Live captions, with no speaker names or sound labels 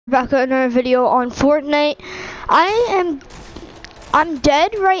Back on another video on Fortnite. I'm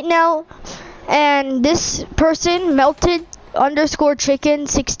dead right now, and this person melted underscore chicken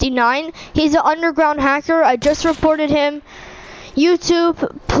 69. He's an underground hacker. I just reported him. YouTube,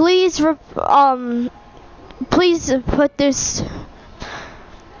 please put this.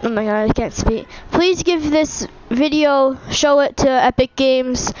 Oh my god, I can't speak. Please give this video, show it to Epic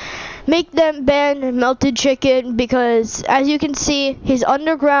Games. Make them ban melted chicken because, as you can see, he's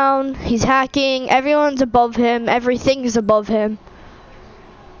underground, he's hacking, everyone's above him, everything is above him.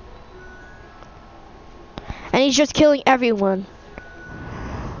 And he's just killing everyone.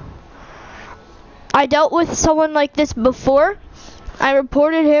 I dealt with someone like this before. I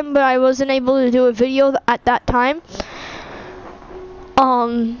reported him, but I wasn't able to do a video at that time.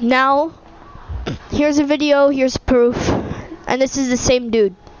 Now, here's a video, here's proof, and this is the same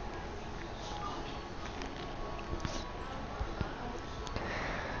dude.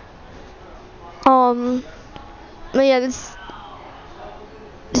 But yeah, this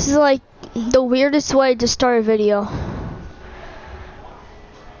is like the weirdest way to start a video.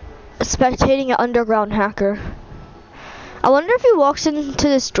 Spectating an underground hacker. I wonder if he walks into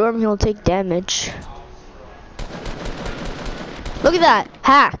the storm, he'll take damage. Look at that,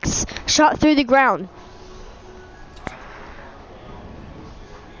 hacks, shot through the ground.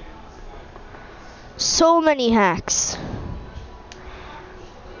 So many hacks.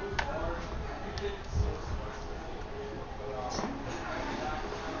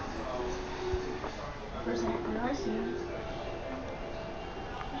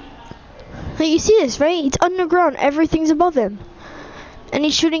 You see this, right? He's underground. Everything's above him. And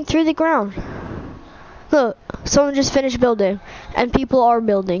he's shooting through the ground. Look, someone just finished building. And people are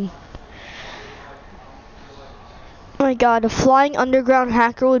building. Oh my god, a flying underground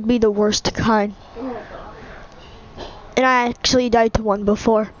hacker would be the worst kind. And I actually died to one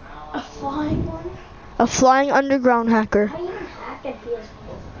before. A flying one? A flying underground hacker. How do you even hack a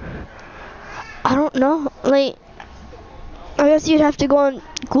PS4? I don't know. Like, I guess you'd have to go on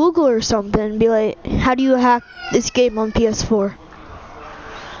Google or something and be like, how do you hack this game on PS4?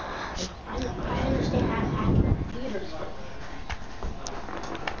 I understand how to hack computers.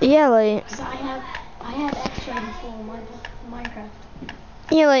 Yeah, like. Cause I have extra info on Minecraft.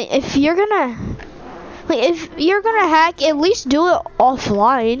 Yeah, like if you're gonna hack, at least do it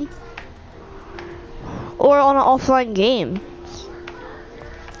offline or on an offline game.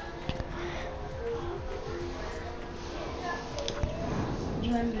 Did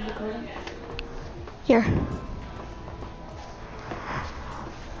you end the recording? Here.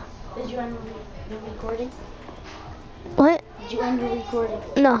 Did you end the recording? What? Did you end the recording?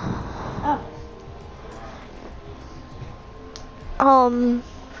 No. Oh.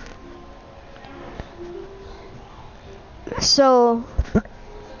 So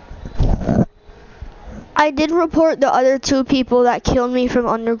I did report the other two people that killed me from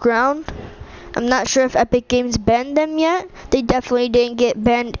underground. I'm not sure if Epic Games banned them yet. They definitely didn't get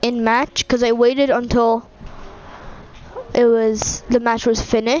banned in match because I waited until the match was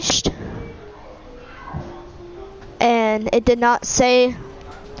finished. And it did not say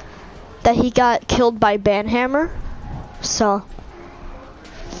that he got killed by Banhammer. So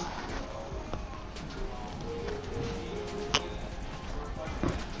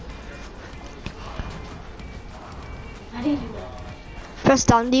How do you do that? press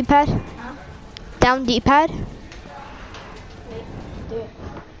down D-pad. Huh? Down D-pad. Wait, do it.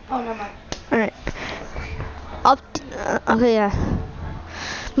 Oh, no mind. Alright. Up. Okay, yeah.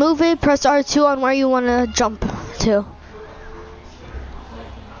 Move it, press R2 on where you want to jump to.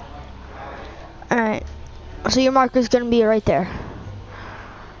 Alright. So your marker's going to be right there.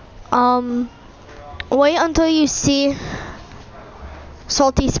 Wait until you see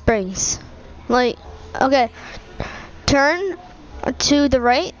Salty Springs. Like, okay. Turn to the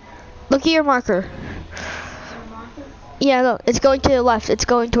right. Look at your marker. Yeah, look, it's going to the left. It's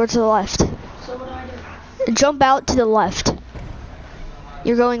going towards the left. So what do I do? Jump out to the left.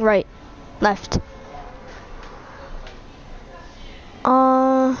 You're going right. Left.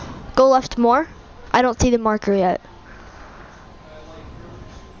 Go left more. I don't see the marker yet.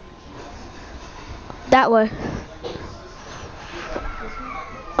 That way.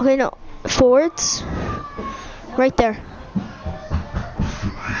 Okay, no. Forwards. Right there.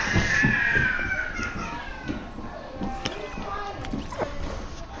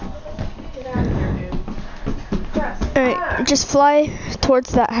 Alright, just fly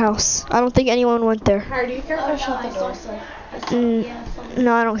towards that house. I don't think anyone went there. Harry, do you care if I shut the door?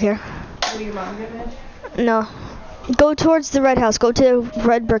 No, I don't care. Will your mom get mad? No. Go towards the red house. Go to the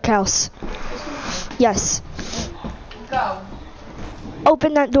red brick house. Yes. Go.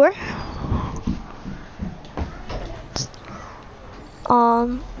 open that door.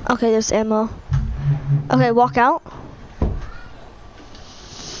 Okay, there's ammo. Okay, walk out.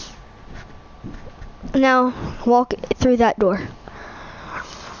 Now, walk through that door.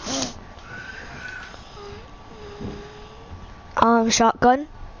 Shotgun.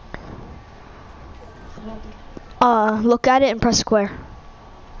 Look at it and press square.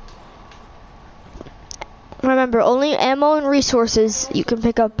 Remember, only ammo and resources you can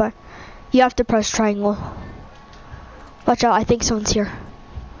pick up by. You have to press triangle. Watch out, I think someone's here.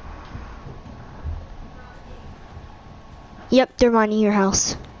 Yep, they're mining your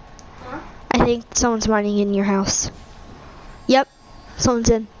house. Huh? I think someone's mining in your house. Yep, someone's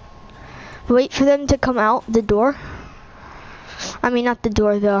in. Wait for them to come out the door. I mean, not the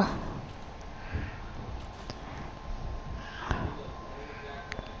door, the...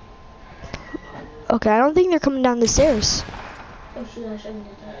 Okay, I don't think they're coming down the stairs. Oh, shoot, I shouldn't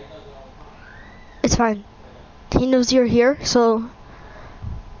do that. It's fine. He knows you're here, so...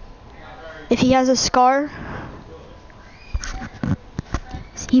 If he has a scar...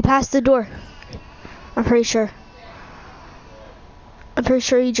 He passed the door. I'm pretty sure. I'm pretty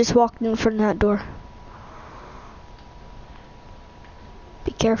sure he just walked in front of that door.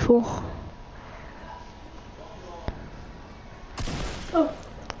 Be careful. Oh.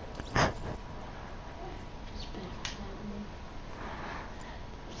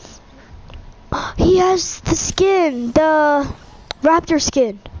 He has the skin, the raptor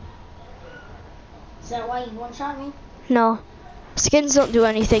skin. Is that why you one-shot me? No, skins don't do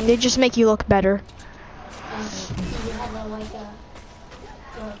anything. They just make you look better. You have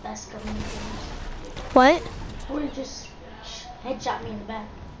the best gun in the game. What? Or you just headshot me in the back.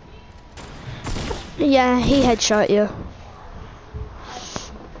 Yeah, he headshot you.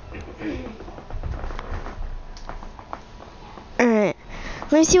 Alright,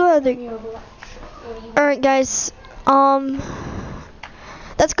 let me see what other... Alright guys,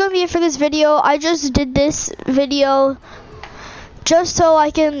 that's gonna be it for this video. I just did this video just so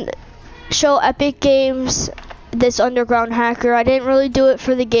I can show Epic Games this underground hacker. I didn't really do it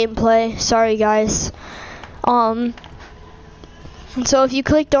for the gameplay. Sorry guys. So if you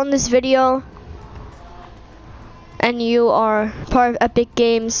clicked on this video and you are part of Epic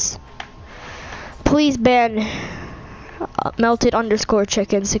Games, please ban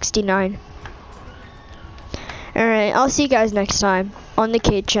melted_chicken69. Alright, I'll see you guys next time on the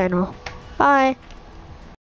Kid channel. Bye.